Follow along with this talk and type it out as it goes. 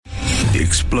The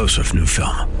explosive new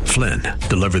film, Flynn,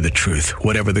 deliver the truth,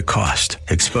 whatever the cost,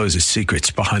 exposes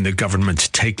secrets behind the government's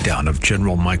takedown of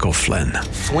General Michael Flynn.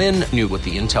 Flynn knew what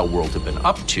the intel world had been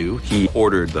up to. He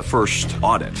ordered the first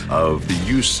audit of the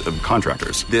use of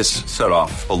contractors. This set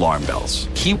off alarm bells.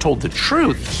 He told the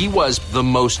truth. He was the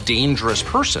most dangerous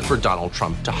person for Donald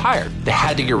Trump to hire. They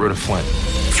had to get rid of Flynn.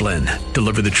 Flynn,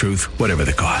 deliver the truth, whatever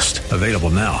the cost. Available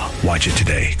now. Watch it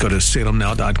today. Go to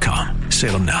salemnow.com.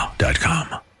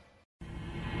 salemnow.com.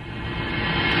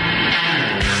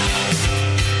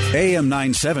 AM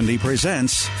 970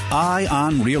 presents Eye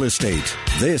on Real Estate.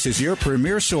 This is your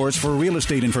premier source for real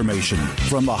estate information.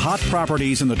 From the hot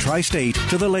properties in the tri-state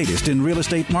to the latest in real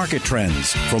estate market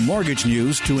trends. From mortgage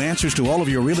news to answers to all of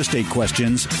your real estate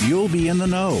questions, you'll be in the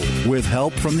know with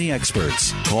help from the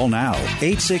experts. Call now,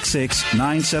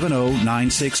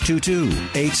 866-970-9622.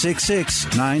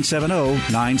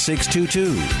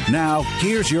 866-970-9622. Now,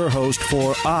 here's your host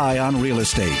for Eye on Real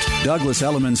Estate, Douglas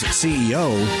Elliman's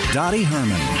CEO, Dottie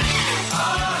Herman.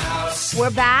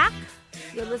 We're back.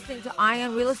 You're listening to Eye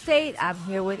on Real Estate. I'm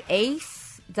here with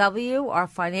Ace W., our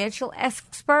financial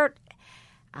expert,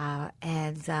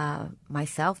 and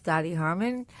myself, Dottie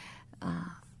Herman,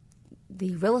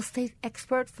 the real estate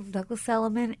expert from Douglas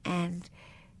Elliman. And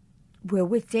we're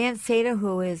with Dan Sater,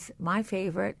 who is my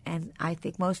favorite and I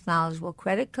think most knowledgeable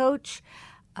credit coach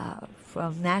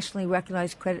from nationally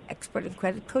recognized credit expert and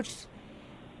credit coach,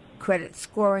 credit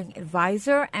scoring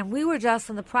advisor. And we were just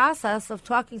in the process of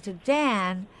talking to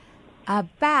Dan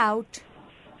about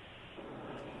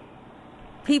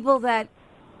people that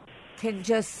can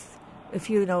just, if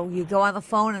you go on the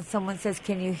phone and someone says,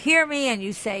 "Can you hear me?" and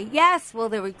you say yes, well,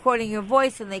 they're recording your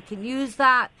voice and they can use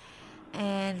that.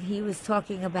 And he was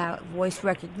talking about voice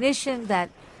recognition,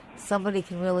 that somebody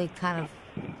can really kind of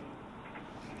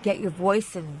get your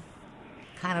voice and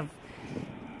kind of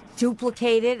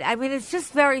duplicate it. I mean, it's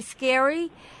just very scary.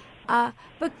 But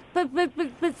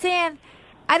Dan,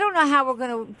 I don't know how we're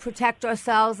going to protect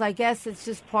ourselves. I guess it's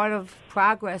just part of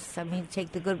progress. I mean,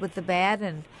 take the good with the bad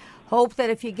and hope that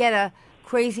if you get a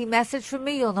crazy message from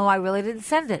me, you'll know I really didn't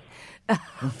send it.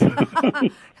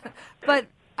 But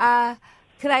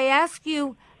could I ask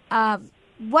you,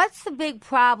 what's the big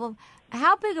problem?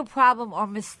 How big a problem are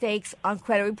mistakes on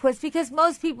credit reports? Because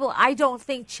most people, I don't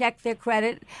think, check their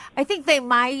credit. I think they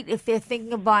might if they're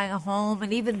thinking of buying a home.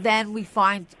 And even then, we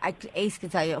find, Ace can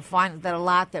tell you, find that a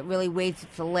lot that really waits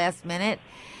to the last minute.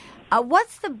 How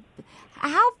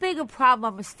big a problem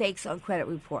are mistakes on credit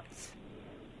reports?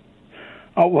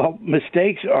 Oh, well,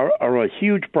 mistakes are a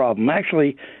huge problem.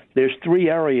 Actually, there's three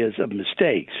areas of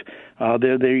mistakes.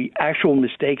 They're the actual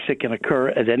mistakes that can occur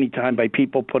at any time by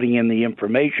people putting in the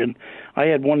information. I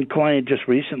had one client just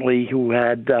recently who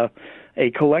had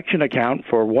a collection account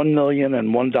for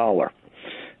 $1,001,001.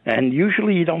 And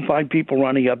usually you don't find people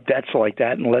running up debts like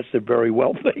that unless they're very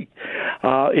wealthy.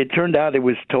 It turned out it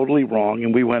was totally wrong,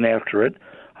 and we went after it.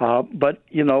 But,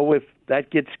 if that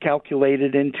gets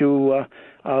calculated into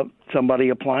somebody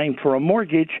applying for a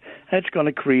mortgage, that's going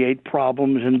to create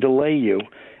problems and delay you.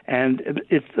 And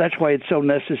that's why it's so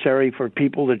necessary for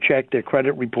people to check their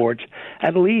credit reports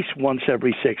at least once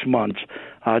every 6 months,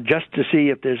 just to see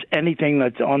if there's anything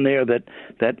that's on there that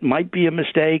might be a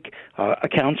mistake,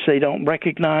 accounts they don't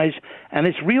recognize. And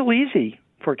it's real easy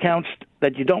for accounts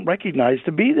that you don't recognize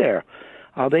to be there.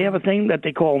 They have a thing that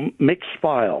they call mixed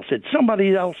files. It's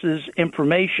somebody else's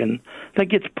information that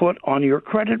gets put on your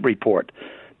credit report.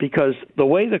 Because the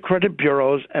way the credit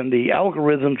bureaus and the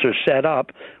algorithms are set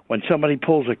up, when somebody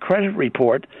pulls a credit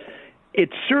report,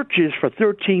 it searches for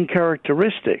 13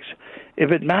 characteristics.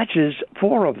 If it matches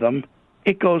 4 of them,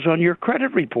 it goes on your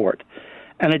credit report.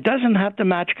 And it doesn't have to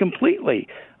match completely.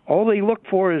 All they look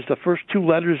for is the first 2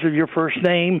 letters of your first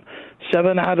name,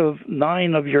 7 out of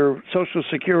 9 of your Social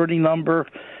Security number.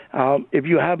 If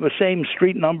you have the same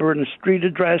street number and a street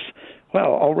address,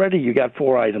 well, already you got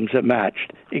 4 items that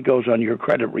matched. It goes on your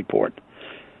credit report.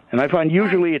 And I find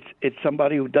usually it's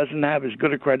somebody who doesn't have as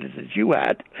good a credit as you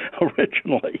had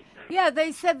originally. Yeah,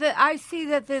 they said that. I see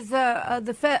that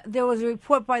there was a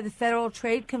report by the Federal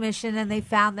Trade Commission, and they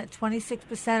found that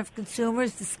 26% of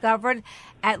consumers discovered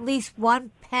at least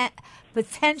one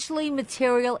potentially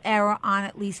material error on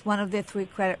at least one of their 3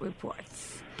 credit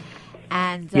reports.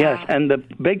 And yes, and the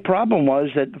big problem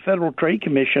was that the Federal Trade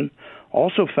Commission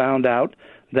also found out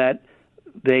that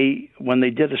when they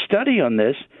did a study on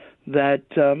this, that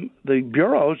the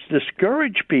bureaus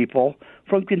discouraged people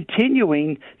from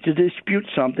continuing to dispute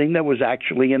something that was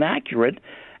actually inaccurate,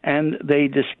 and they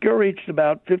discouraged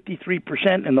about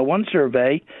 53% in the one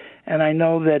survey. And I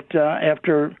know that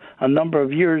after a number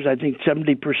of years, I think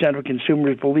 70% of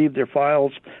consumers believe their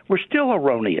files were still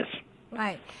erroneous.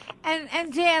 Right.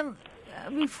 And Dan,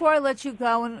 before I let you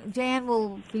go, and Dan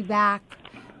will be back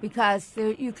because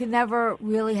you can never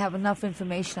really have enough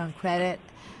information on credit.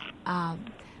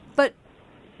 But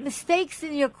mistakes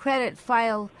in your credit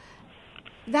file,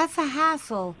 that's a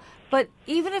hassle. But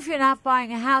even if you're not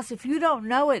buying a house, if you don't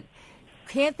know it,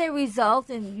 can't they result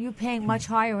in you paying much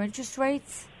higher interest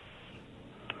rates?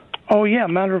 Oh, yeah.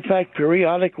 Matter of fact,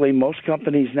 periodically, most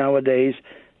companies nowadays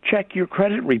check your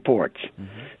credit reports.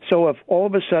 Mm-hmm. So if all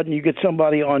of a sudden you get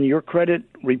somebody on your credit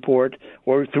report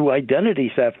or through identity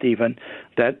theft even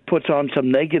that puts on some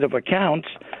negative accounts,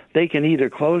 they can either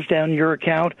close down your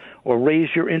account or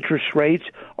raise your interest rates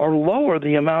or lower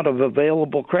the amount of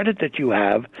available credit that you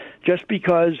have just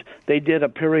because they did a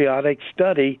periodic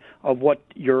study of what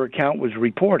your account was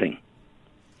reporting.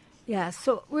 Yeah,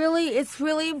 so really, it's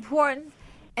really important.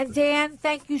 And Dan,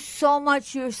 thank you so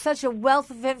much. You're such a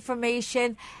wealth of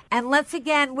information. And we're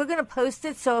going to post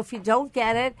it, so if you don't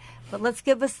get it, but let's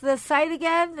give us the site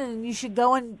again, and you should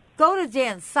go to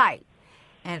Dan's site.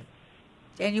 And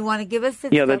you want to give us the...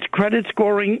 Yeah, that's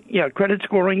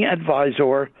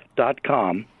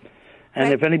creditscoringadvisor.com. And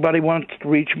right. If anybody wants to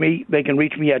reach me, they can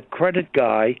reach me at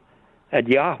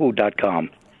creditguy@yahoo.com.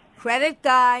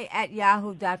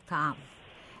 Creditguy@yahoo.com.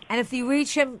 And if you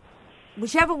reach him,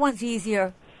 whichever one's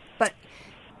easier, but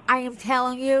I am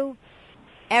telling you,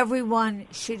 everyone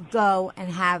should go and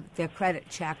have their credit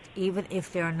checked, even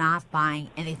if they're not buying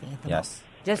anything at the moment.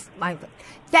 Just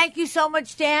thank you so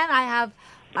much, Dan.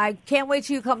 I can't wait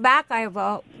till you come back.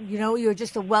 You're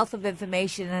just a wealth of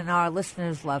information, and our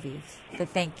listeners love you. So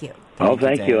thank you.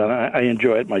 Thank you. I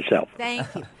enjoy it myself.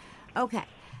 Thank you. Okay.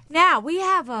 Now, we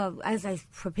have as I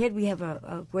prepared, we have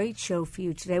a great show for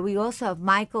you today. We also have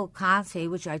Michael Conte,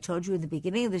 which I told you in the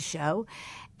beginning of the show,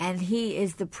 and he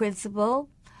is the principal,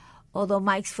 although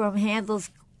Mike's firm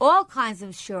handles all kinds of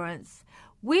insurance.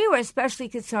 We were especially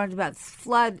concerned about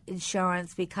flood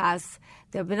insurance because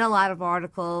there have been a lot of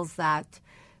articles that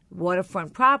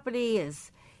waterfront property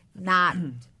is not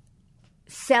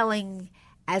selling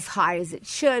as high as it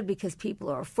should because people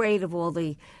are afraid of all of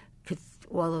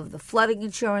the flooding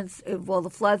insurance, of all the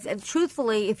floods. And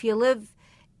truthfully, if you live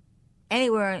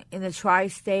anywhere in the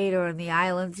tri-state or in the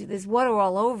islands, there's water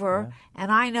all over. Yeah.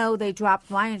 And I know they dropped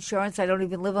my insurance. I don't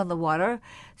even live on the water.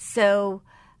 So,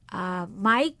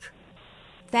 Mike,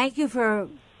 thank you for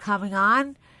coming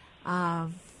on. My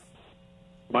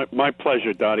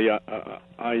pleasure, Dottie. I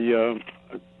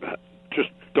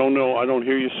just don't know. I don't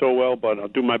hear you so well, but I'll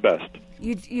do my best.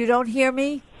 You don't hear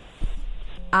me?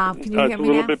 Can you hear me now? It's a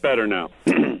little bit better now.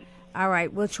 All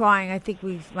right, we're trying. I think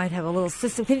we might have a little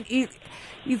system. You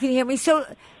can hear me. So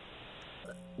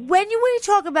when you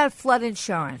talk about flood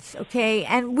insurance, okay,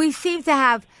 and we seem to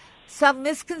have some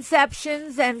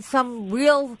misconceptions and some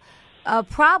real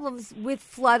problems with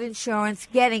flood insurance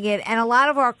getting it, and a lot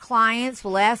of our clients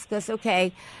will ask us,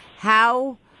 okay,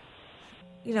 how,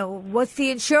 what's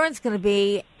the insurance going to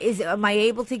be? Am I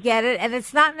able to get it? And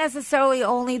it's not necessarily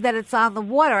only that it's on the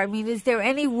water. I mean, is there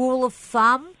any rule of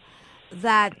thumb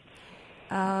that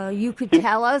you could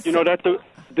tell us?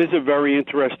 This is a very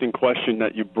interesting question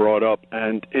that you brought up,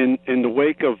 and in the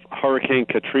wake of Hurricane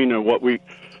Katrina, what we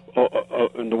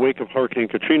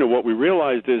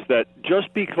realized is that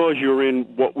just because you're in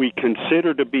what we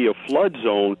consider to be a flood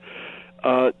zone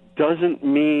doesn't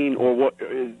mean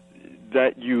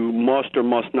that you must or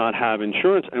must not have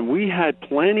insurance. And we had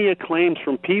plenty of claims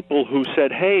from people who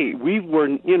said, "Hey,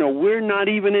 we're not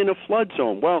even in a flood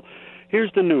zone." Well,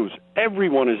 here's the news: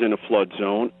 everyone is in a flood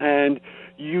zone, and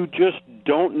you just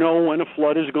don't know when a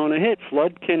flood is going to hit.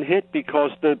 Flood can hit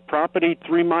because the property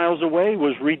 3 miles away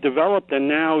was redeveloped, and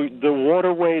now the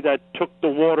waterway that took the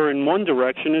water in one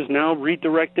direction is now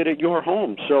redirected at your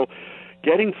home. So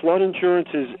getting flood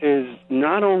insurance is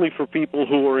not only for people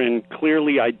who are in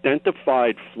clearly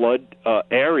identified flood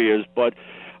areas, but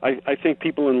I think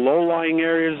people in low-lying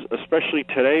areas, especially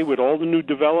today with all the new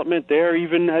development, they're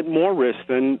even at more risk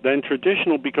than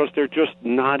traditional because they're just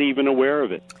not even aware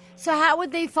of it. So how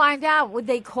would they find out? Would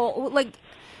they call,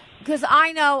 because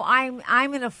I know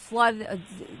I'm in a flood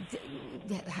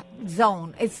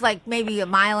zone. It's like maybe a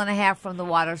mile and a half from the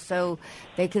water, so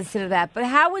they consider that. But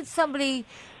how would somebody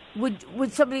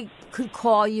could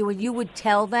call you and you would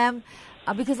tell them?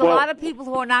 Because a lot of people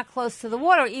who are not close to the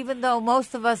water, even though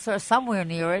most of us are somewhere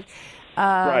near it.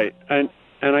 Right, and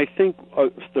I think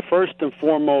the first and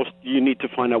foremost, you need to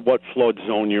find out what flood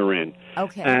zone you're in.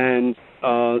 Okay. And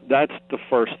that's the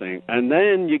first thing. And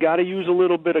then you got to use a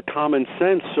little bit of common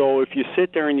sense. So if you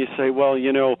sit there and you say, well,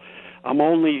 I'm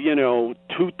only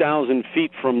 2,000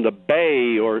 feet from the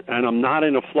bay, and I'm not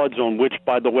in a flood zone, which,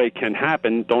 by the way, can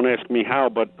happen. Don't ask me how,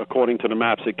 but according to the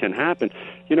maps, it can happen.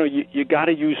 You got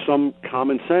to use some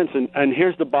common sense. And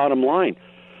here's the bottom line.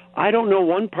 I don't know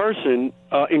one person,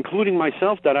 including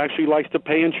myself, that actually likes to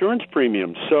pay insurance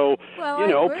premiums. So,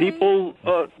 people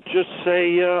just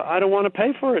say, I don't want to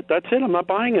pay for it. That's it. I'm not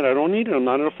buying it. I don't need it. I'm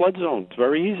not in a flood zone. It's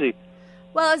very easy.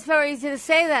 Well, it's very easy to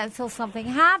say that until something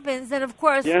happens. And, of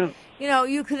course,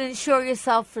 you can insure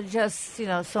yourself for just,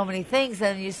 so many things.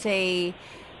 And you say,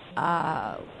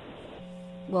 well,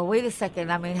 wait a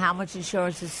second. I mean, how much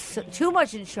insurance is too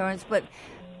much insurance? But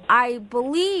I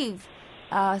believe...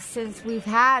 since we've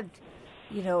had,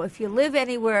 if you live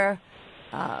anywhere,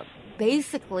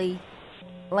 basically,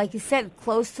 like you said,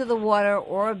 close to the water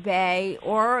or a bay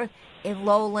or in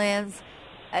lowlands,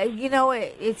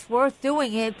 it's worth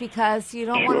doing it because you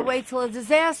don't want to wait till a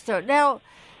disaster. Now,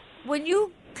 can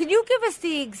you give us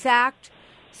the exact,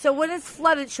 so when it's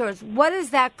flood insurance, what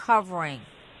is that covering?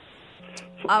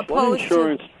 Flood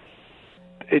insurance...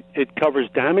 It covers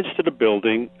damage to the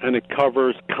building, and it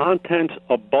covers contents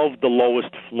above the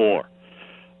lowest floor.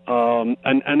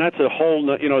 And that's a whole,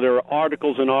 there are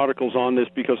articles and articles on this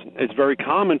because it's very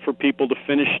common for people to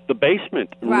finish the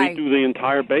basement, right. Redo the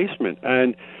entire basement.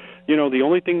 And, the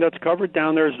only thing that's covered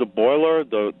down there is the boiler,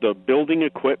 the building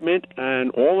equipment,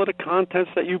 and all of the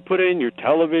contents that you put in, your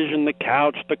television, the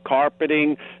couch, the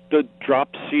carpeting, the drop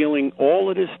ceiling, all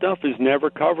of this stuff is never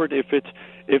covered if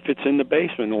it's in the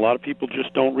basement. A lot of people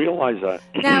just don't realize that.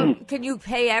 Now, can you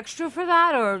pay extra for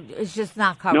that, or it's just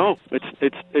not covered? No,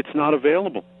 it's not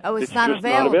available. Oh, it's just not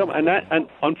available. And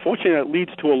unfortunately, that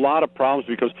leads to a lot of problems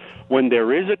because when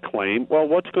there is a claim, well,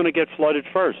 what's going to get flooded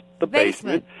first? The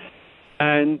basement.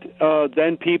 And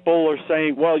then people are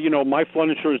saying, well, my flood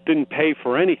insurance didn't pay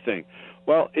for anything.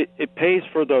 Well, it pays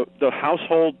for the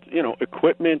household,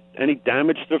 equipment, any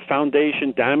damage to the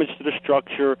foundation, damage to the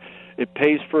structure. It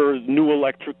pays for new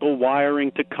electrical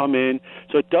wiring to come in.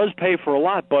 So it does pay for a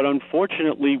lot, but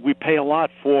unfortunately we pay a lot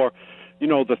for,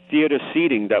 the theater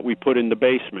seating that we put in the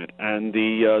basement and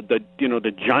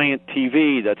the giant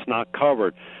TV that's not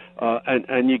covered.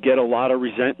 And you get a lot of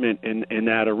resentment in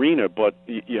that arena, but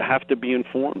you have to be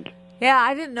informed. Yeah,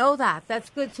 I didn't know that. That's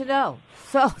good to know.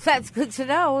 So that's good to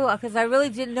know because I really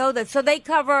didn't know that. So they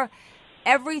cover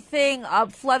everything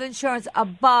of flood insurance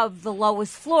above the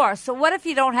lowest floor. So what if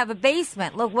you don't have a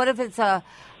basement? Look, what if it's a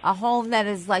home that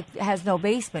is has no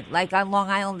basement? Like on Long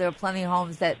Island, there are plenty of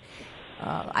homes that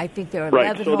I think there are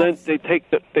 11 homes. So then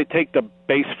they take the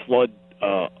base flood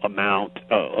amount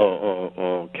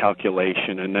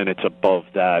calculation, and then it's above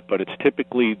that. But it's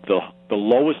typically the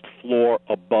lowest floor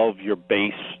above your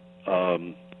base,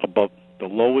 above the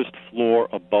lowest floor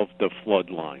above the flood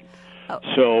line. Oh.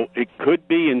 So it could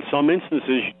be, in some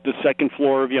instances, the second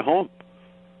floor of your home.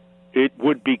 It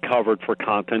would be covered for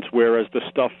contents, whereas the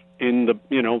stuff in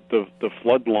the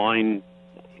flood line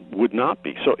would not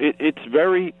be. So it's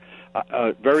very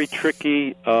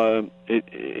tricky.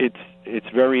 It's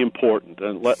very important,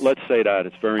 and let's say that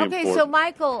it's very important. Okay, so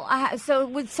Michael, so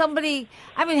would somebody?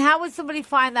 I mean, how would somebody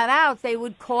find that out? They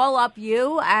would call up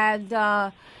you,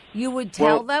 and you would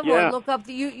tell them, or look up.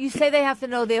 You say they have to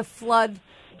know their flood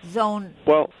zone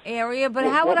area, but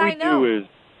how would I know? What we do is,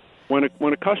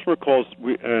 when a customer calls,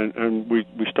 we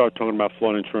start talking about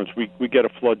flood insurance, we get a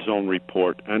flood zone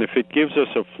report, and if it gives us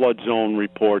a flood zone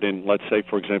report in, let's say,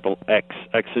 for example, X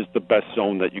is the best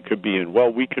zone that you could be in,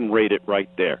 well, we can rate it right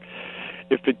there.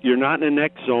 If you're not in an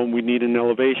X zone, we need an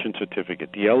elevation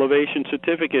certificate. The elevation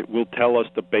certificate will tell us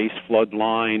the base flood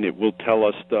line. It will tell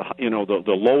us the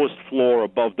lowest floor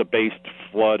above the base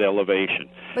flood elevation.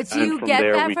 But do you get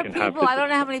that for people? I don't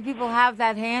know how many people have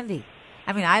that handy.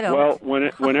 I mean, I don't. Well,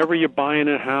 whenever you're buying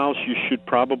a house, you should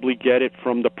probably get it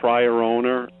from the prior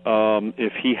owner.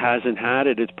 If he hasn't had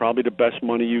it, it's probably the best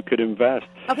money you could invest.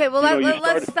 Okay, well,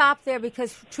 let's stop there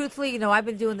because, truthfully, I've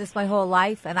been doing this my whole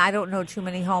life, and I don't know too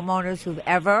many homeowners who've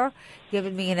ever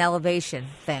given me an elevation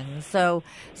thing. So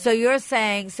you're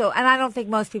saying and I don't think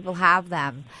most people have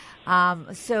them.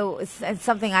 So it's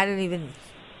something I didn't even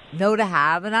know to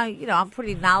have, and I'm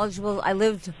pretty knowledgeable. I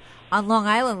lived on Long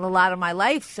Island a lot of my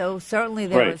life, so certainly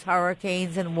there was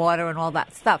hurricanes and water and all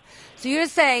that stuff. So you're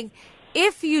saying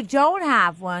if you don't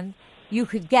have one, you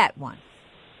could get one.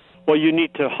 Well, you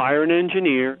need to hire an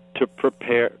engineer to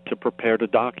prepare the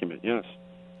document. Yes.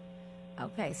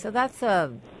 Okay, so that's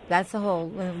a whole.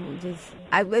 Do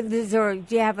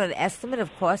you have an estimate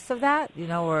of cost of that?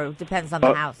 Or it depends on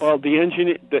the house. Well, the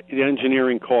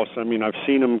engineering costs. I mean, I've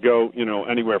seen them go,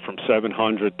 anywhere from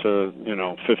 $700 to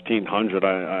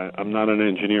 $1,500. I'm not an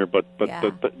engineer, but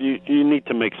you need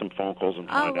to make some phone calls and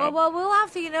find out. Well, we'll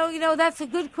have to. That's a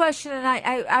good question, and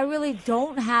I really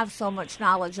don't have so much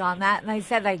knowledge on that. And I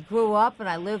said I grew up and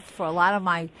I lived for a lot of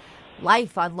my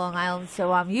life on Long Island,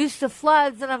 so I'm used to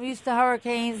floods and I'm used to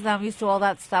hurricanes and I'm used to all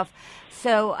that stuff.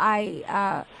 So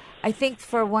I think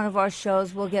for one of our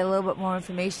shows we'll get a little bit more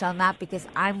information on that because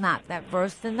I'm not that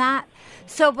versed in that.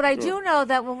 So, but I do know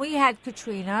that when we had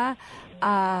Katrina,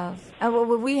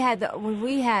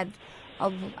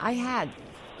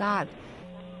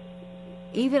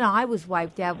 even I was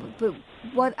wiped out. But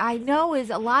what I know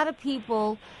is a lot of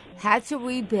people had to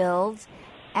rebuild.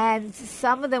 And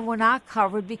some of them were not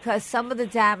covered because some of the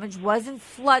damage wasn't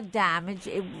flood damage.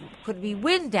 It could be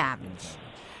wind damage.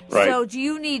 Right. So do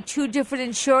you need two different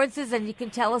insurances, and you can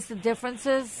tell us the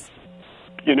differences?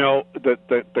 I'm going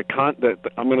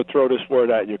to throw this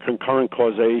word at you, concurrent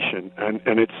causation,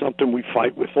 and it's something we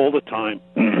fight with all the time.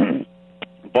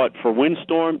 But for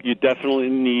windstorm, you definitely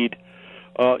need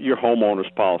your homeowner's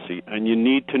policy, and you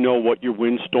need to know what your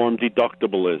windstorm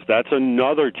deductible is. That's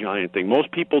another giant thing.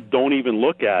 Most people don't even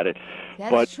look at it.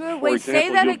 That's true. Wait, say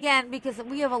that again, because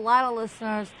we have a lot of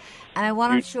listeners, and I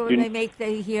want to ensure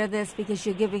they hear this because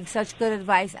you're giving such good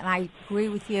advice, and I agree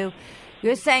with you.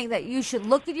 You're saying that you should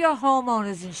look at your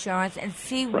homeowner's insurance and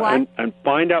see what... And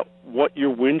find out what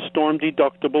your windstorm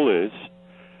deductible is,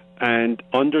 and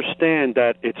understand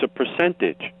that it's a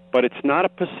percentage. But it's not a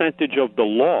percentage of the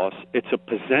loss. It's a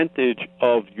percentage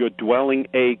of your dwelling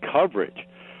A coverage.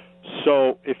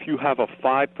 So if you have a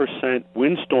 5%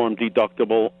 windstorm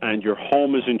deductible and your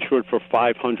home is insured for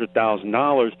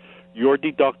 $500,000, your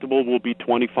deductible will be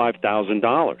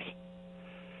 $25,000.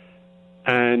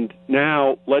 And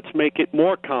now let's make it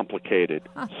more complicated.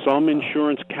 Some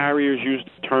insurance carriers use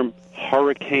the term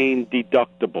hurricane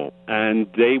deductible,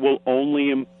 and they will only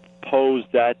impose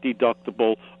that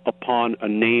deductible upon a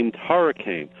named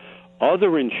hurricane.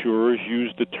 Other insurers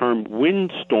use the term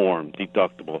windstorm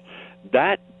deductible.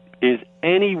 That is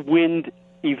any wind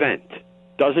event.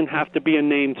 Doesn't have to be a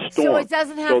named storm. So it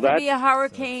doesn't have to be a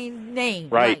hurricane name.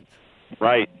 Right.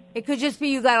 It could just be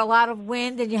you got a lot of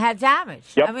wind and you had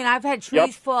damage. Yep. I mean, I've had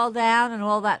trees fall down and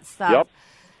all that stuff. Yep.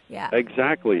 Yeah.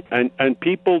 Exactly. And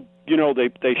people,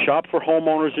 they shop for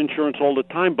homeowners insurance all the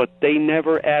time, but they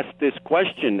never ask this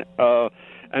question.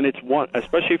 And it's one,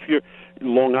 especially if you're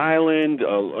Long Island,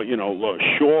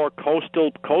 shore,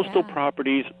 coastal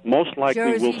properties, most likely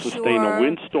Jersey will sustain Shore. a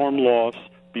windstorm loss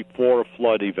before a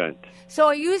flood event. So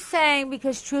are you saying,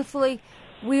 because truthfully,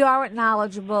 we aren't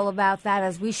knowledgeable about that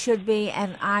as we should be,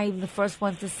 and I'm the first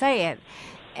one to say it,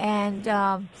 and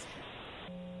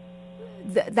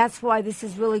that's why this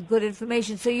is really good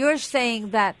information. So you're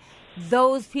saying that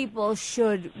those people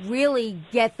should really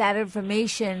get that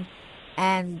information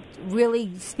and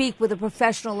really speak with a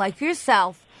professional like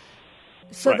yourself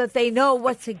so that they know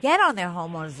what to get on their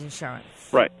homeowner's insurance.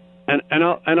 Right. And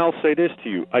I'll say this to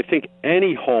you. I think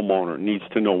any homeowner needs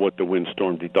to know what the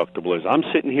windstorm deductible is. I'm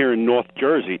sitting here in North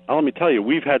Jersey. Let me tell you,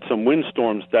 we've had some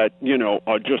windstorms that,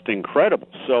 are just incredible.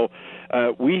 So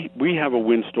we have a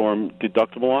windstorm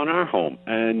deductible on our home,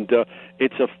 and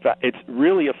it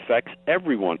really affects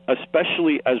everyone,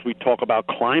 especially as we talk about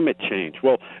climate change.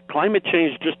 Well, climate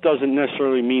change just doesn't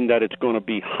necessarily mean that it's going to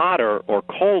be hotter or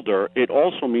colder. It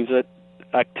also means that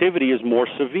activity is more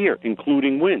severe,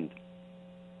 including wind.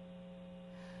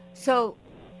 So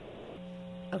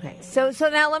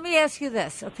now let me ask you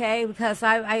this, okay? Because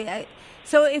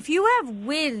so if you have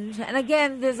wind, and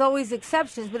again, there's always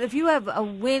exceptions, but if you have a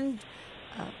wind,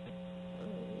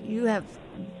 you have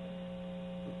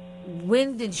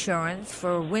wind insurance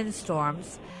for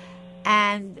windstorms,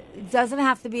 and it doesn't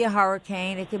have to be a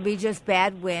hurricane. It can be just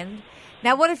bad wind.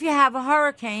 Now, what if you have a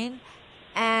hurricane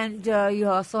and you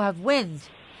also have wind?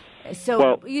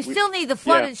 So you still need the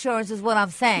flood insurance, is what I'm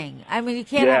saying. I mean, you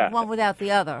can't have one without the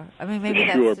other. I mean, maybe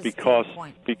that's just because the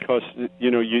point. Because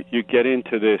you get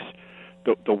into this.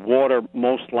 The water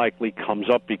most likely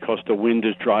comes up because the wind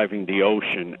is driving the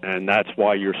ocean, and that's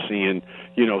why you're seeing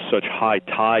such high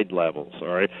tide levels. All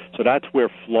right, so that's where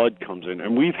flood comes in,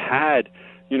 and we've had.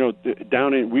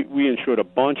 Down in we insured a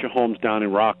bunch of homes down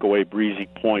in Rockaway, Breezy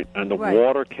Point, and the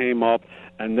water came up,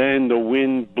 and then the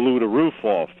wind blew the roof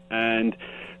off, and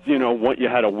what you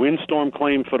had a windstorm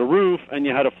claim for the roof, and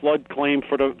you had a flood claim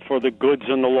for the goods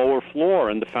on the lower floor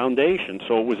and the foundation.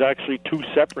 So it was actually two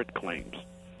separate claims.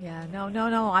 Yeah, no.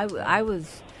 I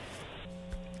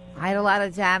had a lot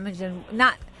of damage, and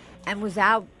not and was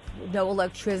out, no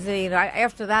electricity. And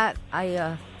after that,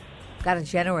 I got a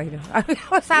generator. I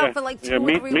was out for like 2 or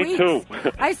 3 weeks. Me too.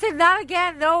 I said, not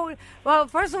again. No. Well,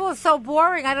 first of all, it's so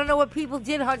boring. I don't know what people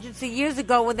did hundreds of years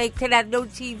ago when they could have no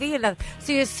TV and nothing.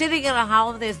 So you're sitting in a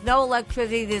home. There's no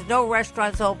electricity. There's no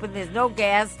restaurants open. There's no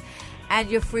gas, and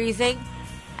you're freezing,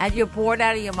 and you're bored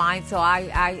out of your mind. So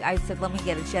I said, let me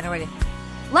get a generator.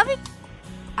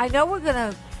 I know we're going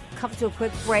to come to a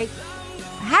quick break.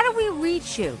 How do we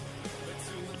reach you?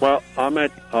 Well, I'm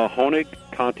at Honig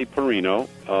Conti Perino.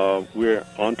 We're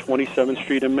on 27th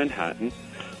Street in Manhattan.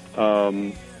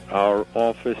 Our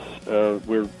office,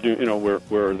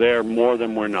 we're there more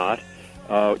than we're not.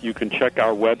 You can check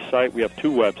our website. We have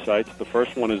 2 websites. The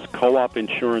first one is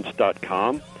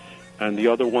coopinsurance.com, and the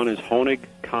other one is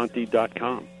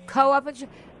honigconti.com. Co-op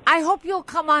Insurance. I hope you'll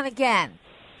come on again.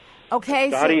 Okay,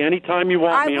 Dottie, anytime you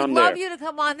want me on there. I would love you to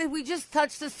come on. We just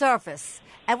touched the surface,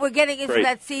 and we're getting into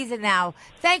that season now.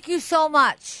 Thank you so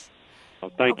much. Oh,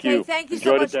 thank you. Thank you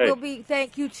Enjoy so much. the day.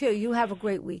 Thank you too. You have a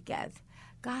great weekend.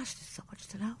 Gosh, there's so much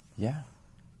to know. Yeah.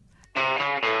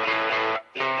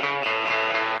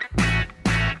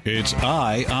 It's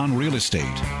Eye on Real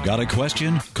Estate. Got a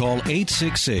question? Call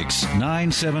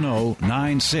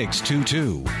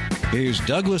 866-970-9622. Here's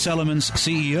Douglas Elliman's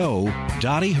CEO,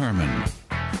 Dottie Herman.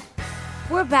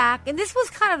 We're back, and this was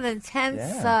kind of an intense.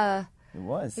 Yeah, it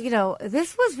was.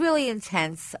 This was really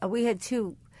intense. We had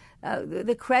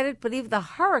the credit, but even the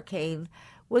hurricane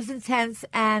was intense,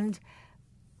 and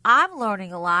I'm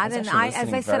learning a lot. And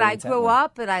as I said, I grew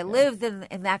up and I lived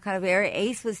in that kind of area.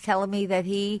 Ace was telling me that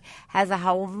he has a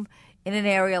home in an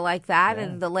area like that,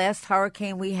 and the last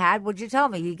hurricane we had, what'd you tell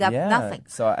me? You got nothing.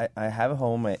 So I have a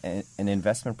home, an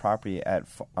investment property at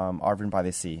Arvin by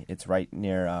the Sea. It's right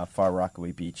near Far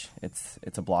Rockaway Beach. It's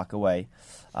a block away.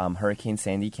 Hurricane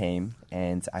Sandy came,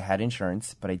 and I had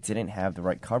insurance, but I didn't have the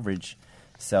right coverage.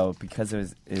 So because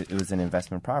it was an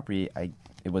investment property,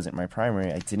 it wasn't my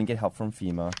primary. I didn't get help from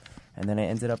FEMA, and then I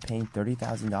ended up paying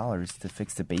 $30,000 to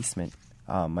fix the basement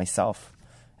myself.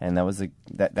 And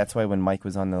that's why when Mike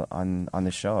was on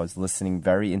the show, I was listening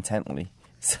very intently.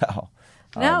 So,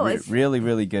 it's really,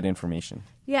 really good information.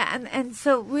 Yeah, and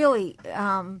so really,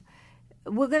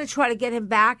 we're going to try to get him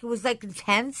back. It was like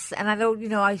intense, and I don't,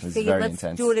 I figured let's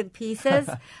do it in pieces.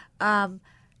 I'm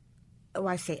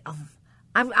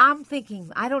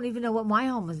thinking, I don't even know what my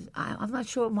home is. I'm not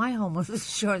sure what my home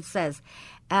insurance says.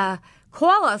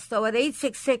 Call us, though, at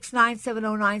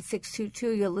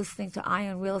 866-970-9622. You're listening to Eye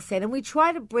on Real Estate. And we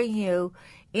try to bring you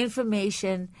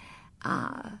information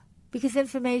because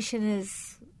information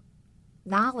is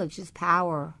knowledge is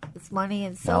power. It's money.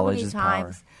 And so knowledge many is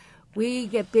times power. We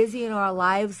get busy in our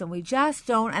lives and we just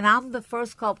don't. And I'm the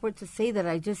first culprit to say that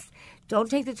I just don't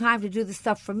take the time to do the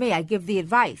stuff for me. I give the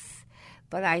advice,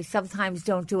 but I sometimes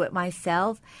don't do it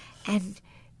myself. And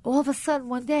all of a sudden,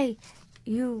 one day,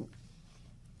 you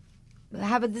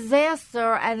have a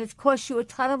disaster and it's cost you a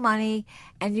ton of money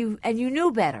and you knew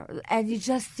better and you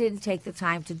just didn't take the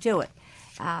time to do it.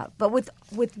 But with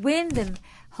wind and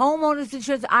homeowners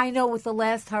insurance, I know with the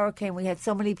last hurricane we had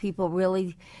so many people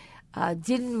really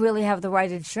didn't really have the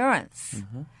right insurance.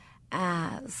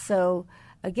 Mm-hmm. So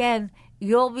again,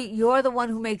 you're the one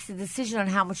who makes the decision on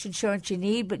how much insurance you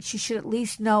need, but you should at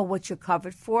least know what you're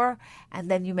covered for,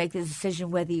 and then you make the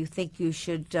decision whether you think you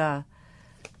should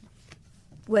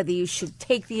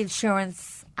take the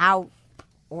insurance out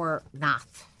or not.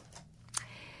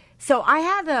 So I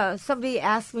had somebody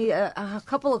ask me a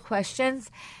couple of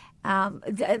questions.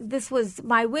 This was,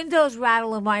 my windows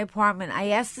rattle in my apartment. I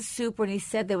asked the super, and he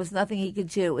said there was nothing he could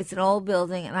do. It's an old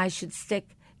building, and I should stick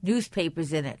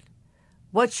newspapers in it.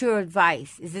 What's your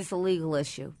advice? Is this a legal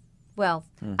issue? Well,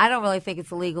 I don't really think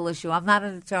it's a legal issue. I'm not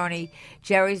an attorney.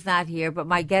 Jerry's not here, but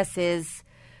my guess is,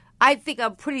 I think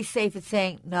I'm pretty safe at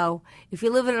saying no. If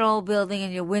you live in an old building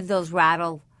and your windows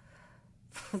rattle,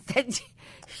 then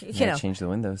change the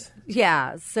windows.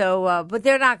 Yeah. So, but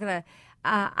they're not going to.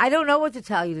 I don't know what to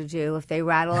tell you to do if they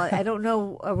rattle. I don't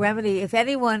know a remedy. If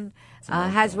anyone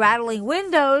has rattling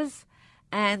windows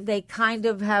and they kind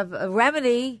of have a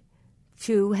remedy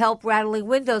to help rattling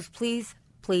windows, please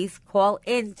call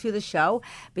into the show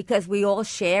because we all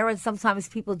share, and sometimes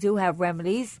people do have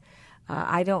remedies.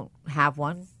 I don't have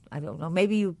one. I don't know.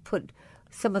 Maybe you put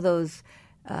some of those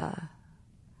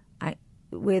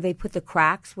where they put the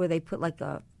cracks, where they put like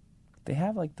a... They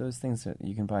have like those things that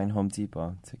you can buy in Home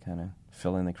Depot to kind of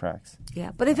fill in the cracks.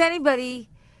 Yeah, but if anybody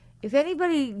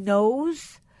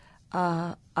knows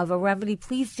of a remedy,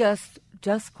 please just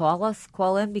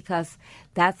call in because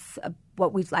that's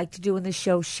what we'd like to do in the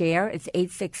show. Share. It's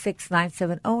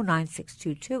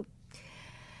 866-970-9622.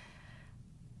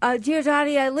 Dear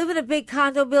Dottie, I live in a big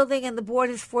condo building, and the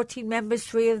board has 14 members.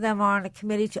 3 of them are on a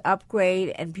committee to upgrade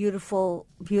and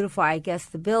beautify, I guess,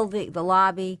 the building, the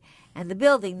lobby, and the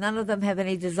building. None of them have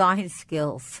any design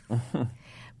skills.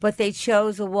 But they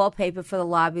chose a wallpaper for the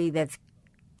lobby that's,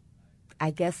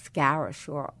 I guess, garish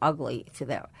or ugly to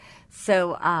them.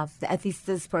 So at least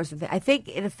this person, I think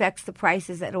it affects the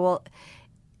prices at all.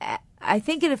 I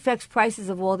think it affects prices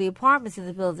of all the apartments in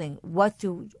the building. What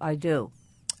do I do?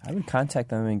 I would contact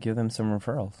them and give them some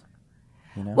referrals.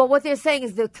 You know? Well, what they're saying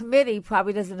is the committee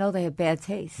probably doesn't know they have bad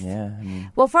taste. Yeah. I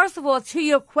mean, well, first of all, to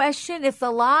your question, if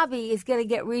the lobby is going to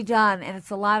get redone and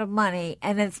it's a lot of money,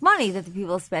 and it's money that the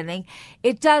people are spending,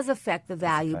 it does affect the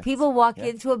value. People walk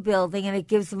into a building and it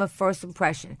gives them a first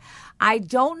impression. I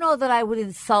don't know that I would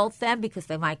insult them because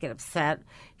they might get upset.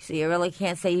 So you really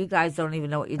can't say you guys don't even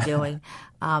know what you're doing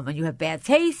and you have bad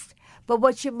taste. But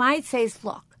what you might say is,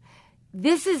 look,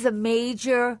 this is a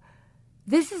major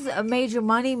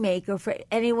money maker for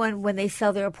anyone when they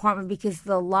sell their apartment, because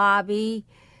the lobby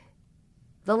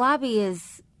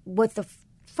is what the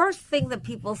first thing that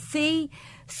people see.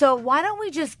 So why don't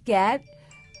we just get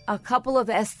a couple of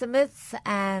estimates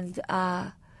and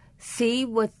see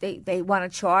what they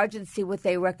want to charge and see what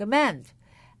they recommend.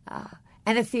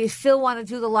 And if you still want to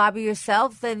do the lobby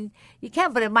yourself, then you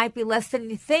can, but it might be less than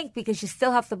you think because you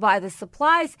still have to buy the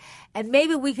supplies. And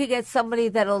maybe we could get somebody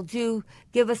that'll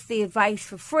give us the advice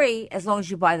for free as long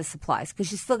as you buy the supplies,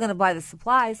 because you're still going to buy the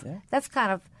supplies. Yeah. That's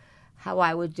kind of how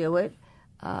I would do it.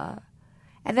 And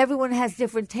everyone has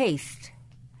different taste.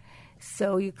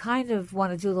 So you kind of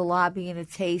want to do the lobby in a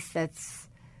taste that's,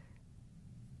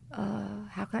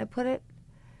 how can I put it?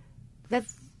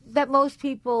 That most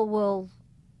people will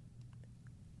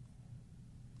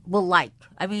like.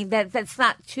 I mean, that's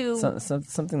not too...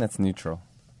 something that's neutral.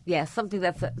 Yeah, something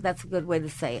that's a good way to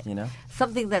say it. You know?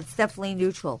 Something that's definitely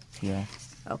neutral. Yeah.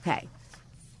 Okay.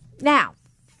 Now,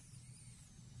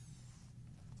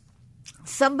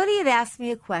 somebody had asked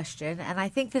me a question, and I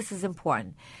think this is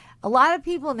important. A lot of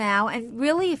people now, and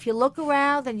really if you look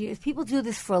around, and if people do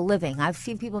this for a living, I've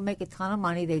seen people make a ton of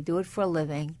money, they do it for a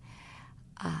living.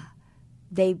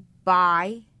 They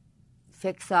buy,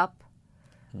 fix up,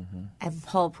 and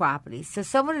whole properties. So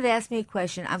someone had asked me a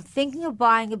question. I'm thinking of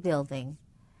buying a building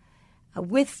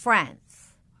with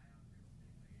friends.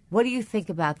 What do you think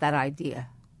about that idea?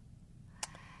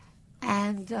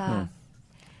 And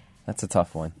that's a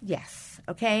tough one. Yes.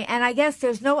 Okay. And I guess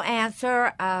there's no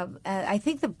answer. I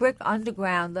think the Brick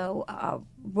Underground, though,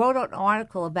 wrote an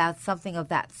article about something of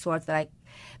that sort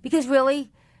because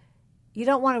really, you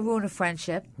don't want to ruin a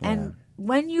friendship. Yeah. And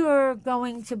when you're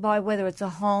going to buy, whether it's a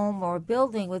home or a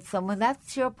building with someone,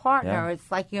 that's your partner. Yeah.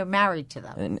 It's like you're married to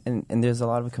them. And there's a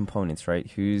lot of components, right?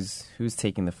 Who's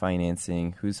taking the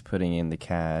financing? Who's putting in the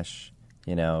cash?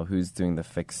 You know, who's doing the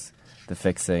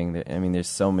fixing? I mean, there's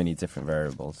so many different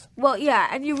variables. Well, yeah,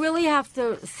 and you really have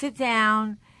to sit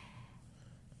down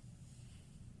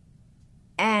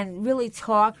and really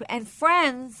talk. And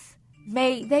friends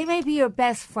may be your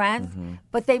best friend,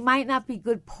 but they might not be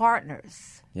good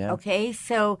partners. Yeah. Okay,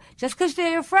 so just because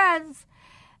they're your friends,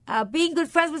 being good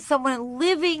friends with someone and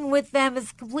living with them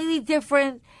is completely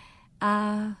different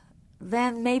than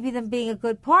maybe them being a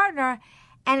good partner.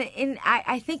 And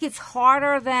I think it's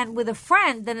harder than with a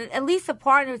friend than at least a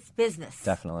partner. It's business.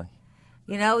 Definitely.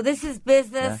 You know, this is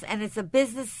business, and it's a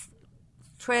business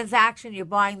transaction. You're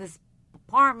buying this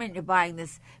apartment, you're buying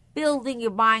this building,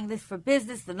 you're buying this for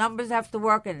business. The numbers have to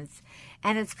work, and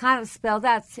it's kind of spelled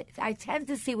out. I tend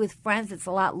to see with friends it's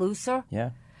a lot looser. Yeah.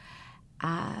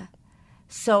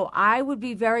 So I would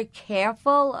be very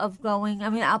careful of going. I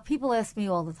mean, people ask me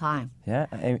all the time. Yeah,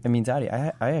 I mean, Dottie,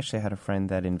 I actually had a friend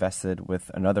that invested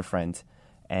with another friend,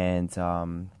 and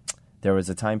there was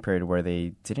a time period where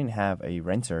they didn't have a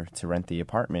renter to rent the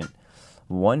apartment.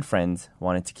 One friend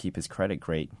wanted to keep his credit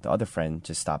great. The other friend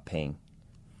just stopped paying.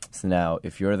 So now,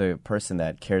 if you're the person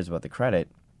that cares about the credit,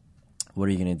 what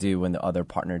are you going to do when the other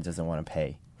partner doesn't want to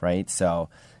pay, right? So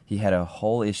he had a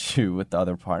whole issue with the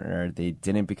other partner. They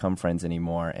didn't become friends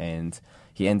anymore, and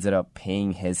he ended up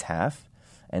paying his half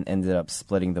and ended up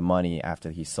splitting the money after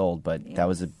he sold. But that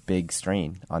was a big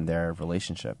strain on their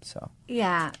relationship. So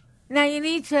yeah. Now, you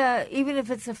need to, even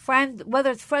if it's a friend,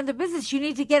 whether it's friend or business, you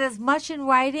need to get as much in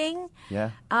writing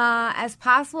as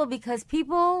possible, because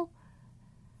people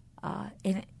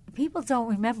don't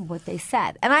remember what they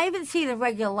said. And I even see it in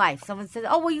regular life. Someone said,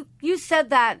 oh, well, you said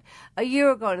that a year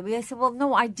ago to me. I said, well,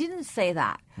 no, I didn't say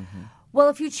that. Well,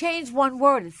 if you change one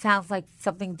word, it sounds like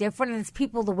something different, and it's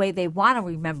people the way they want to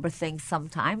remember things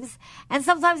sometimes. And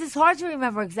sometimes it's hard to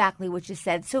remember exactly what you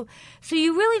said. So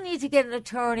you really need to get an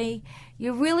attorney.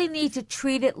 You really need to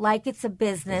treat it like it's a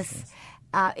business.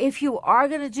 If you are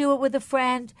going to do it with a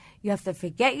friend, you have to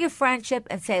forget your friendship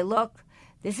and say, look,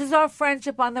 this is our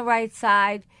friendship on the right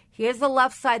side. Here's the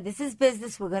left side. This is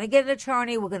business. We're going to get an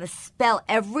attorney. We're going to spell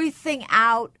everything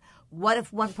out. What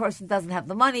if one person doesn't have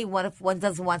the money? What if one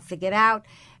doesn't want to get out?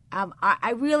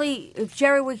 I really, if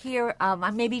Jerry were here,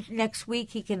 maybe next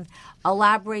week he can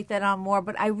elaborate that on more,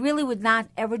 but I really would not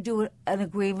ever do an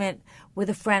agreement with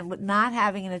a friend with not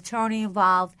having an attorney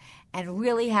involved and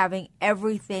really having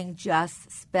everything just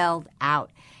spelled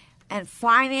out. And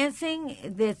financing,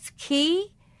 that's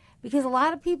key, because a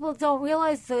lot of people don't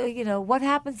realize, what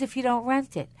happens if you don't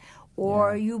rent it,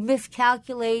 or you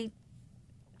miscalculate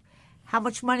how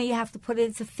much money you have to put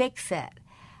in to fix it.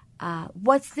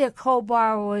 What's their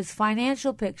co-borrower's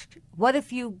financial picture? What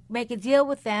if you make a deal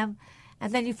with them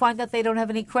and then you find out they don't have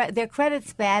any credit, their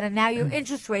credit's bad, and now your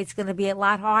interest rate's going to be a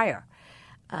lot higher?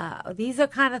 These are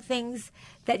kind of things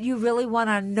that you really want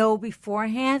to know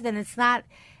beforehand, and it's not,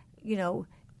 you'd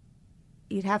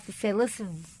have to say,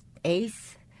 listen,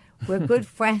 Ace, we're good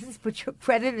friends, but your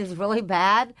credit is really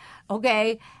bad,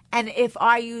 okay? And if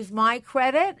I use my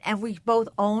credit and we both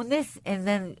own this, and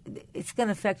then it's going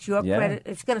to affect your credit,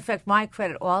 it's going to affect my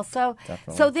credit also.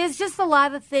 Definitely. So there's just a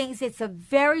lot of things. It's a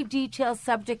very detailed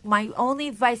subject. My only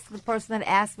advice to the person that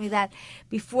asked me that,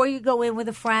 before you go in with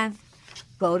a friend,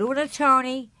 go to an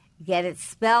attorney, get it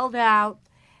spelled out,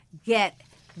 get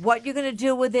what you're going to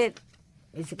do with it.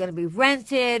 Is it going to be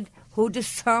rented? Who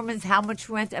determines how much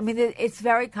rent? I mean, it's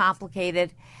very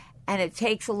complicated, and it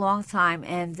takes a long time,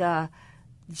 and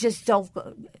just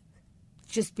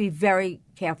be very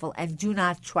careful and do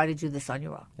not try to do this on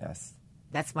your own. Yes.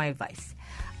 That's my advice.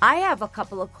 I have a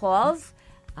couple of calls.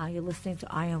 You're listening to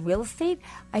Eye on Real Estate.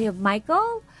 I have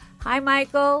Michael. Hi,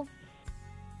 Michael.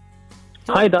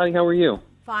 Hi, Dottie. How are you?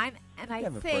 Fine. And I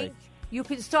think you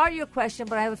can start your question,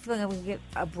 but I have a feeling I'm going to get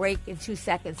a break in 2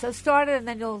 seconds. So start it, and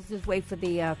then you'll just wait for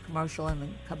the commercial and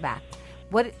then come back.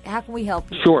 How can we help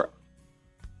you? Sure.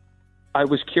 I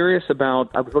was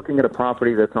looking at a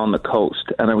property that's on the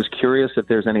coast, and I was curious if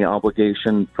there's any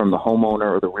obligation from the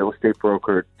homeowner or the real estate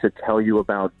broker to tell you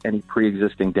about any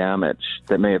pre-existing damage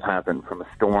that may have happened from a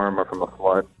storm or from a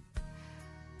flood.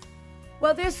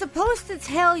 Well, they're supposed to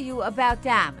tell you about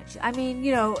damage. I mean,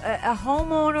 a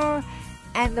homeowner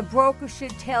and the broker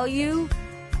should tell you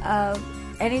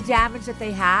any damage that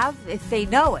they have if they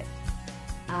know it.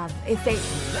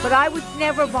 But I would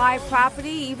never buy property,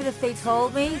 even if they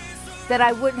told me that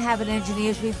I wouldn't have an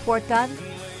engineer's report done.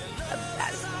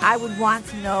 I would want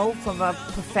to know from a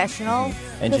professional.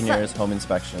 Engineer's home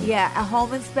inspection. Yeah, a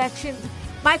home inspection.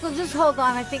 Michael, just hold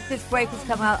on. I think this break is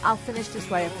coming out. I'll finish this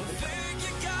right after the break.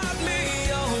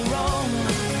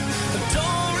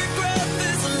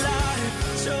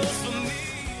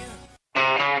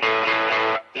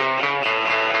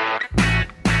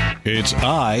 It's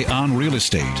Eye on Real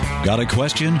Estate. Got a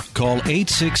question? Call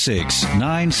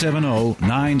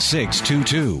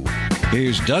 866-970-9622.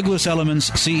 Here's Douglas Elliman's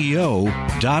CEO,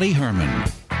 Dottie Herman.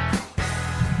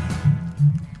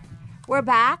 We're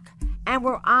back, and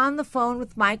we're on the phone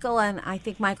with Michael, and I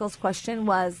think Michael's question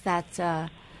was that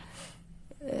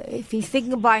if he's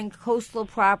thinking of buying coastal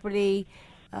property,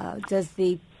 does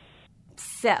the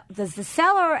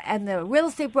seller and the real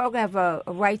estate broker have a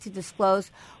right to disclose?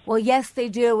 Well, yes, they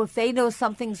do. If they know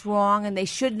something's wrong, and they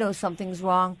should know something's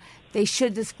wrong, they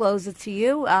should disclose it to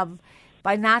you.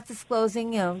 By not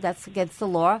disclosing, that's against the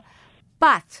law.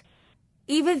 But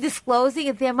even disclosing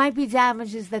it, there might be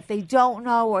damages that they don't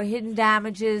know, or hidden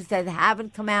damages that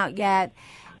haven't come out yet.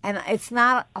 And it's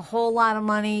not a whole lot of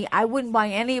money. I wouldn't buy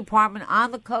any apartment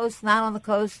on the coast, not on the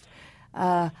coast.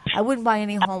 I wouldn't buy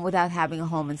any home without having a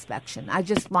home inspection.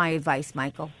 My advice,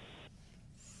 Michael.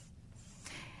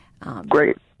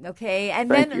 Great. Okay, and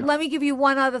Thank then you. let me give you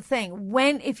one other thing.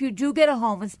 If you do get a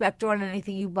home inspector on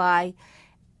anything you buy,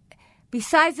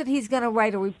 besides that he's going to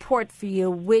write a report for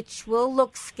you, which will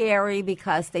look scary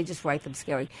because they just write them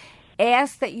scary,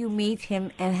 ask that you meet him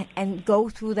and go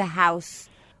through the house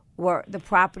or the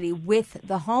property with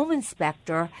the home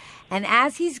inspector, and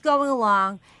as he's going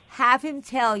along, have him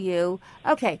tell you,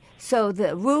 okay, so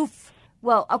the roof,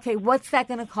 well, okay, what's that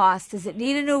going to cost? Does it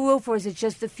need a new roof, or is it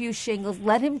just a few shingles?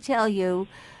 Let him tell you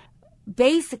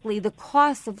basically the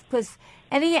cost of, because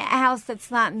any house that's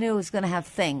not new is going to have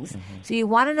things. Mm-hmm. So you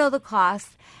want to know the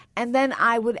cost, and then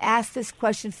I would ask this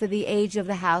question for the age of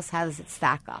the house, how does it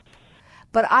stack up?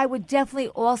 But I would definitely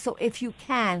also, if you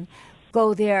can,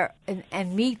 go there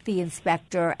and meet the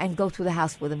inspector and go through the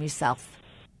house with him yourself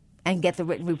and get the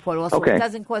written report also. Okay. It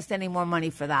doesn't cost any more money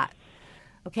for that.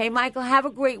 Okay, Michael, have a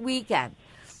great weekend.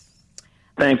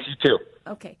 Thanks, you too.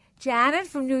 Okay. Janet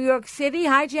from New York City.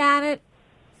 Hi, Janet.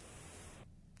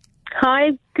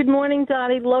 Hi, good morning,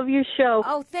 Dottie. Love your show.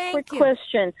 Oh, thank Quick you.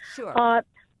 question. Sure.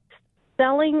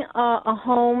 Selling a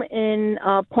home in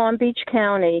Palm Beach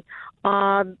County,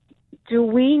 do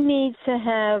we need to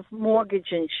have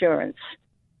mortgage insurance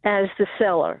as the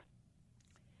seller?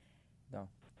 No.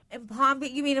 In Palm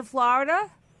Beach, you mean in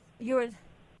Florida? You're in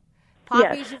Palm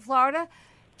Yes. Beach in Florida?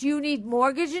 Do you need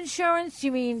mortgage insurance?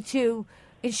 You mean to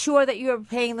ensure that you're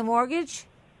paying the mortgage?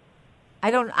 I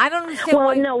don't understand. Well,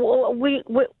 why. no, we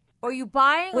Are you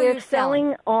buying or we're you're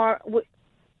selling?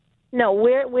 No,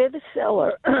 we're the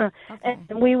seller,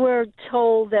 and we were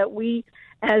told that we,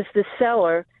 as the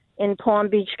seller in Palm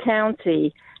Beach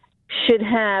County, should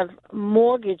have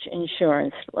mortgage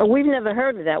insurance. Well, we've never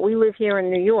heard of that. We live here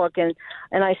in New York, and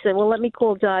I said, well, let me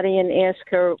call Dottie and ask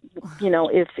her,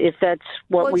 if that's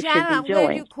what we Janet, should I'm be glad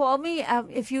doing. you called me.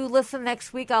 If you listen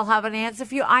next week, I'll have an answer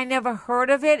for you. I never heard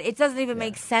of it. It doesn't even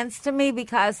make sense to me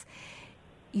because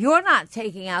you're not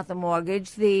taking out the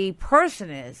mortgage. The person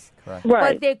is. Correct.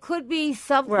 Right. But there could be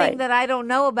something Right. that I don't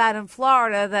know about in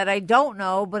Florida that I don't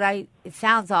know, but it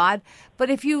sounds odd. But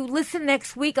if you listen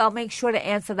next week, I'll make sure to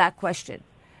answer that question.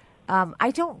 I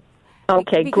don't.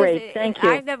 Okay, because great. Thank you.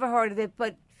 I've never heard of it,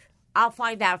 but I'll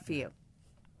find out for you.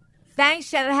 Thanks,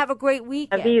 Shannon. Have a great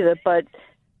weekend. Either, but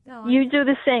No, you do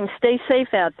the same. Stay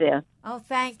safe out there. Oh,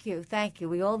 thank you. Thank you.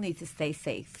 We all need to stay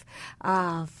safe.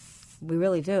 We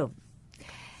really do.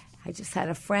 I just had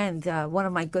a friend, one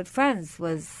of my good friends,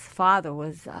 father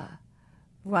was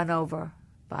run over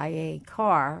by a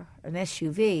car, an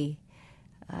SUV,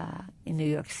 in New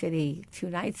York City 2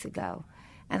 nights ago.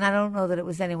 And I don't know that it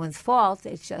was anyone's fault.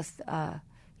 It's just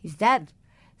he's dead.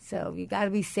 So you got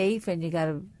to be safe, and you got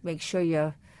to make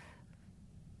sure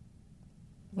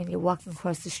when you're walking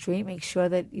across the street, make sure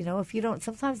that, if you don't,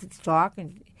 sometimes it's dark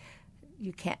and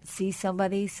you can't see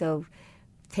somebody, so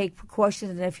take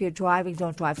precautions, and if you're driving,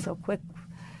 don't drive so quick.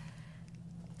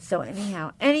 So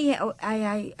anyhow,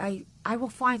 I will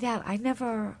find out. I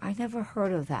never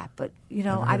heard of that, but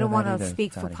I don't want to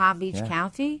speak for Palm Beach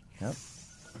County. Yep.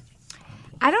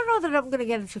 I don't know that I'm going to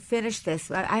get to finish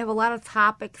this. I have a lot of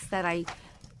topics that I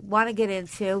want to get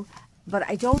into, but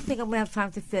I don't think I'm going to have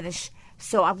time to finish.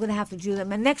 So I'm going to have to do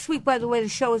them. And next week, by the way, the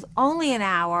show is only an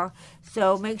hour,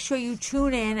 so make sure you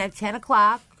tune in at 10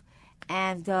 o'clock.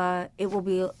 And it will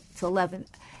be to 11.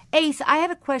 Ace, I had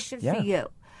a question for you.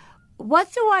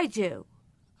 What do I do?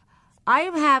 I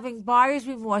am having buyer's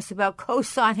remorse about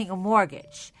co-signing a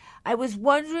mortgage. I was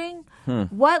wondering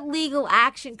what legal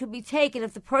action could be taken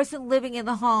if the person living in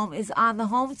the home is on the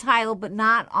home title but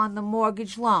not on the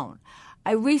mortgage loan.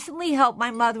 I recently helped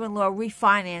my mother-in-law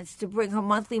refinance to bring her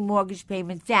monthly mortgage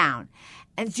payment down.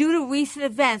 And due to recent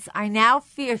events, I now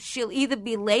fear she'll either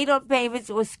be late on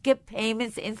payments or skip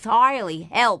payments entirely.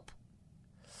 Help.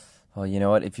 Well, you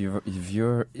know what? If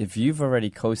you've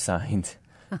already co-signed,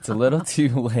 it's a little too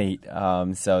late.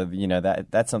 So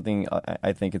that's something.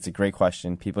 I think it's a great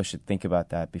question. People should think about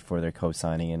that before they're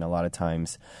co-signing, and a lot of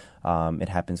times it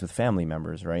happens with family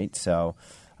members, right? So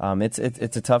it's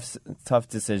a tough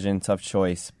decision, tough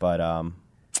choice, but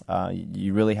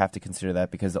you really have to consider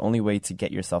that, because the only way to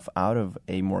get yourself out of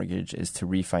a mortgage is to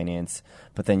refinance,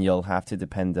 but then you'll have to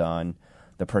depend on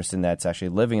the person that's actually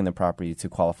living in the property to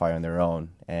qualify on their own,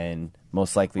 and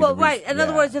most likely right. In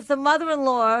other words, if the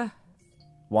mother-in-law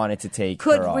wanted to take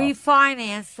could her off,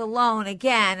 refinance the loan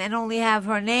again and only have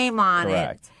her name on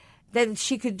correct, it, then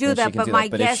she could do then that. she can But do my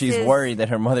that. guess But if she's is worried that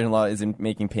her mother-in-law isn't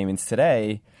making payments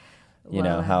today, how it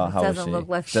will doesn't she? look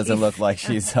like doesn't look like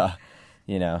she's, so.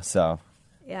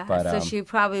 Yeah, But, so she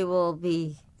probably will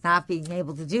be not being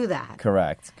able to do that.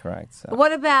 Correct. So.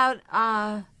 What about?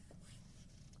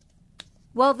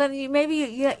 Well, then you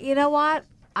know what?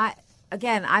 I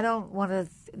don't want to.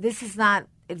 This is not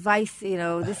advice.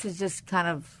 This is just kind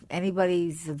of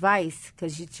anybody's advice,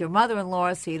 because it's your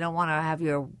mother-in-law, so you don't want to have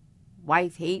your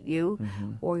wife hate you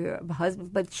or your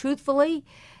husband. But truthfully,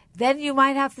 then you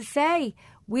might have to say,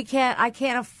 I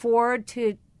can't afford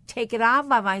to take it on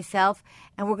by myself,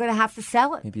 and we're going to have to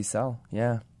sell it. Maybe sell,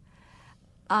 yeah.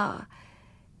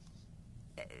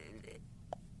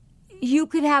 You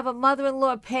could have a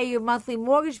mother-in-law pay your monthly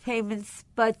mortgage payments,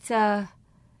 but now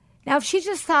if she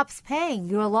just stops paying,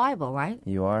 you're liable, right?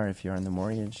 You are, if you're on the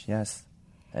mortgage, yes.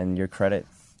 And your credit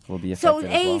will be So,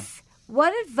 affected as well. Ace,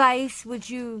 what advice would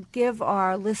you give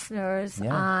our listeners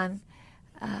on...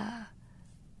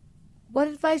 what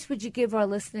advice would you give our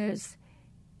listeners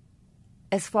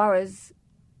as far as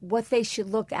what they should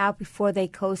look out before they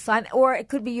co-sign? Or it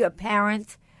could be a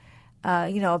parent.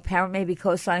 A parent may be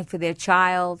co-signing for their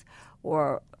child,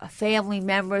 or a family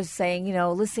member saying,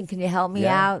 listen, can you help me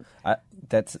out?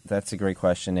 That's a great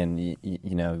question, and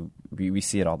we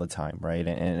see it all the time, right?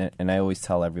 And I always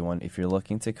tell everyone, if you're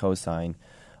looking to co-sign,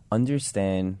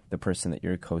 understand the person that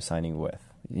you're co-signing with.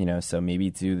 So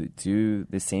maybe do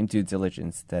the same due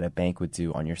diligence that a bank would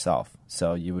do on yourself.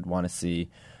 So you would want to see,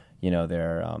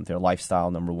 their lifestyle,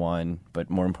 number one, but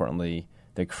more importantly,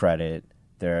 their credit,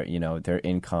 their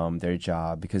income, their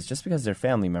job, because just because they're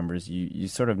family members, you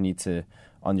sort of need to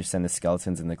understand the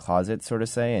skeletons in the closet, so to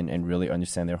say, and really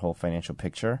understand their whole financial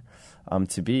picture,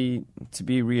 to be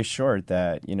reassured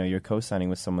that you're co-signing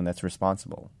with someone that's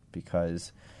responsible,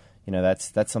 because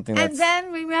that's something that's. And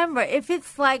then remember, if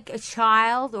it's like a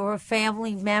child or a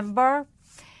family member,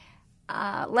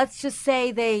 let's just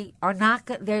say they are not.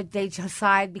 They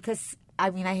decide, because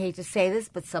I hate to say this,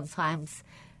 but sometimes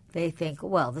they think,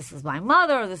 well, this is my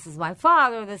mother, this is my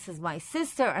father, this is my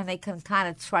sister, and they can kind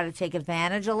of try to take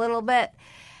advantage a little bit.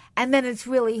 And then it's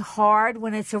really hard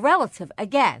when it's a relative.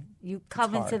 Again, you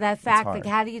come into that fact, like,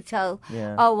 how do you tell,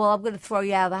 oh, well, I'm going to throw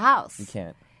you out of the house? You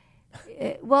can't.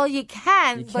 Well, you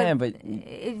can, but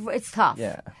it's tough.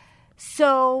 Yeah.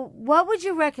 So what would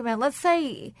you recommend? Let's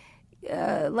say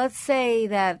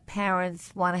that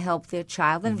parents want to help their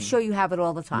child. And I'm sure you have it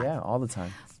all the time. Yeah, all the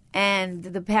time. And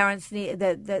the parents need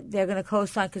that they're going to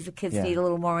co-sign because the kids need a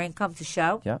little more income to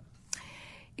show. Yeah.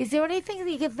 Is there anything that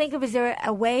you can think of? Is there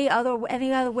any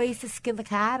other ways to skin the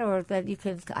cat, or that you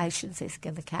can? I shouldn't say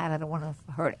skin the cat. I don't want to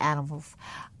hurt animals.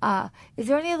 Is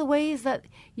there any other ways that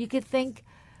you could think?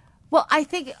 Well, I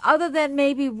think other than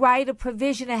maybe write a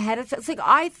provision ahead of time. It's like,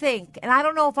 I think, and I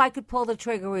don't know if I could pull the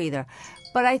trigger either,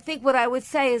 but I think what I would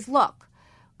say is, look,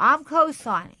 I'm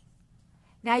co-signing.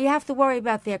 Now you have to worry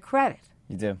about their credit.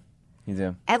 You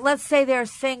do. And let's say they're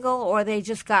single, or they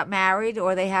just got married,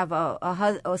 or they have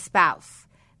a spouse.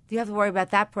 You have to worry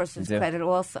about that person's credit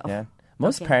also. Yeah.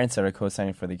 Most parents that are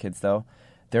co-signing for the kids, though,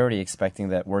 they're already expecting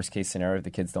that worst case scenario, if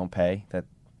the kids don't pay, that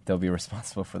they'll be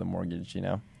responsible for the mortgage,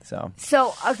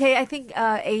 So okay, I think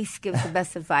Ace gives the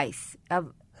best advice.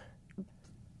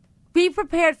 Be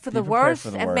prepared for the worst,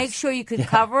 and make sure you can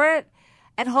cover it.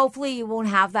 And hopefully you won't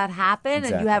have that happen,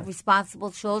 and you have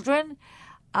responsible children.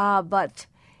 But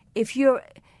if you're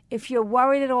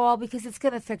worried at all, because it's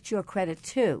going to affect your credit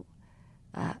too.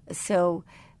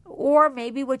 Or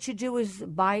maybe what you do is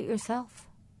buy it yourself.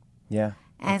 Yeah.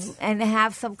 And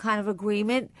have some kind of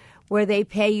agreement where they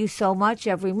pay you so much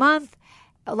every month.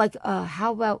 Like,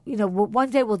 how about, one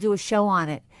day we'll do a show on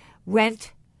it.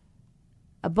 Rent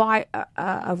buy,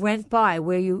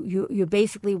 where you're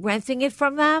basically renting it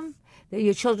from them.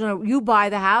 Your children, you buy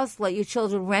the house, let your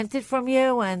children rent it from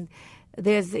you, and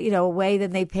there's a way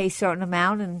that they pay a certain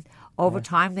amount, and over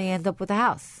time they end up with a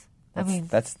house.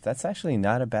 That's actually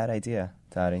not a bad idea,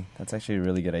 Dottie. That's actually a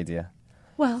really good idea.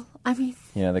 Well,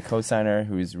 the co-signer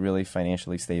who is really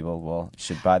financially stable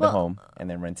should buy the home and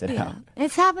then rent it out.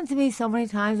 It's happened to me so many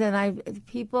times, and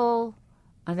people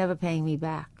are never paying me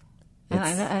back, and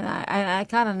I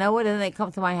kind of know it, and they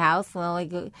come to my house,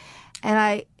 and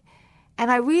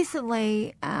I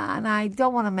recently, and I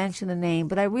don't want to mention the name,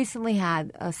 but I recently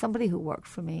had somebody who worked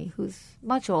for me who's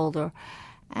much older,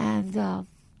 and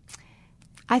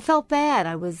I felt bad.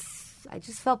 I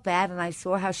just felt bad, and I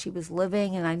saw how she was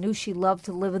living, and I knew she loved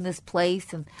to live in this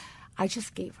place, and I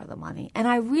just gave her the money. And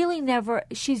I really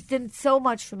she's done so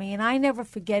much for me, and I never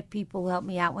forget people who helped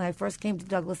me out. When I first came to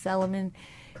Douglas Elliman,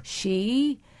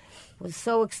 she was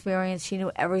so experienced. She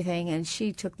knew everything, and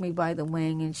she took me by the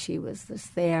wing, and she was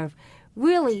just there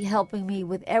really helping me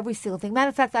with every single thing. Matter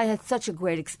of fact, I had such a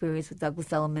great experience with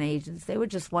Douglas Elliman agents. They were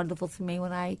just wonderful to me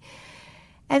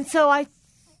and so I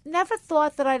never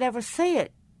thought that I'd ever see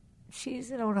it.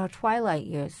 She's in her twilight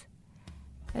years.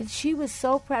 And she was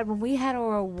so proud when we had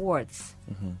our awards.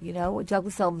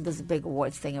 Douglas Elliman does a big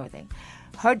awards thing, everything.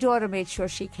 Her daughter made sure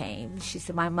she came. She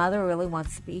said, my mother really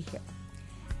wants to be here.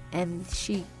 And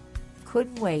she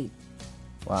couldn't wait.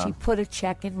 Wow. She put a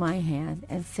check in my hand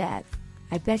and said,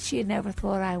 I bet she had never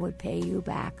thought I would pay you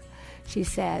back. She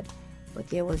said, but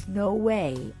there was no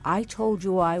way. I told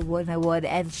you I would, and I would.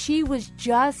 And she was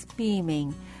just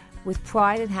beaming with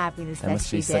pride and happiness that must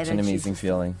she be did. Such an amazing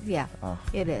feeling. Yeah,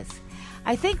 It is.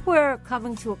 I think we're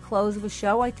coming to a close of a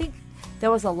show. I think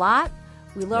there was a lot.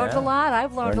 We learned a lot.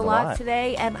 I've learned a lot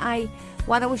today. And I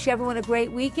want to wish everyone a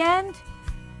great weekend.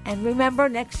 And remember,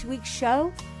 next week's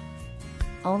show,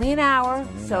 only an hour.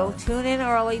 So tune in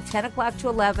early, 10 o'clock to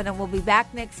 11. And we'll be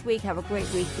back next week. Have a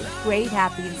great week. Great,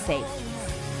 happy, and safe.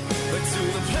 But to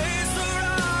the place where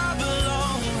I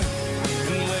belong,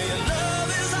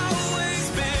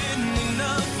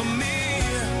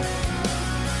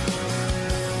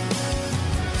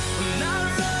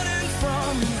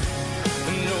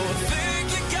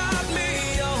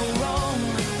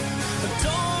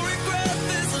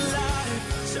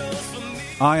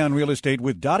 Eye on Real Estate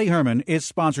with Dottie Herman is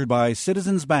sponsored by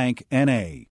Citizens Bank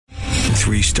N.A.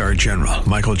 3-star General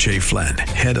Michael J. Flynn,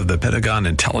 head of the Pentagon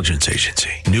Intelligence Agency,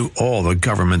 knew all the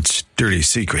government's dirty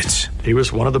secrets. He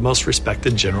was one of the most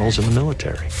respected generals in the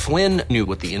military. Flynn knew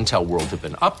what the intel world had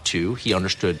been up to. He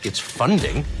understood its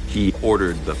funding. He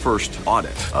ordered the first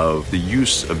audit of the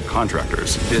use of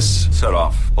contractors. This set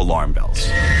off alarm bells.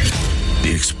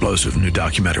 The explosive new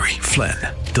documentary, Flynn,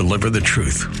 Deliver the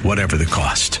Truth, Whatever the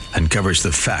Cost, uncovers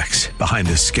the facts behind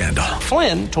this scandal.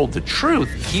 Flynn told the truth.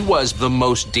 He was the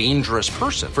most dangerous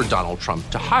person for Donald Trump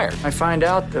to hire. I find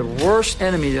out the worst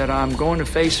enemy that I'm going to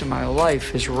face in my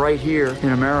life is right here in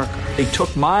America. They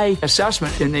took my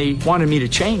assessment and they wanted me to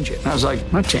change it. And I was like,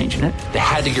 I'm not changing it. They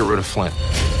had to get rid of Flynn.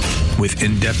 With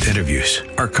in-depth interviews,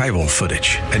 archival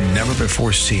footage, and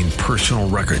never-before-seen personal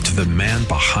records of the man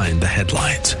behind the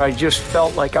headlines. I just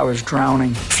felt like I was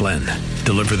drowning. Flynn,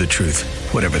 Deliver the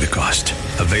Truth, Whatever the Cost.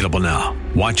 Available now.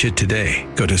 Watch it today.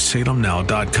 Go to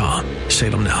salemnow.com.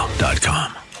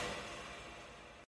 salemnow.com.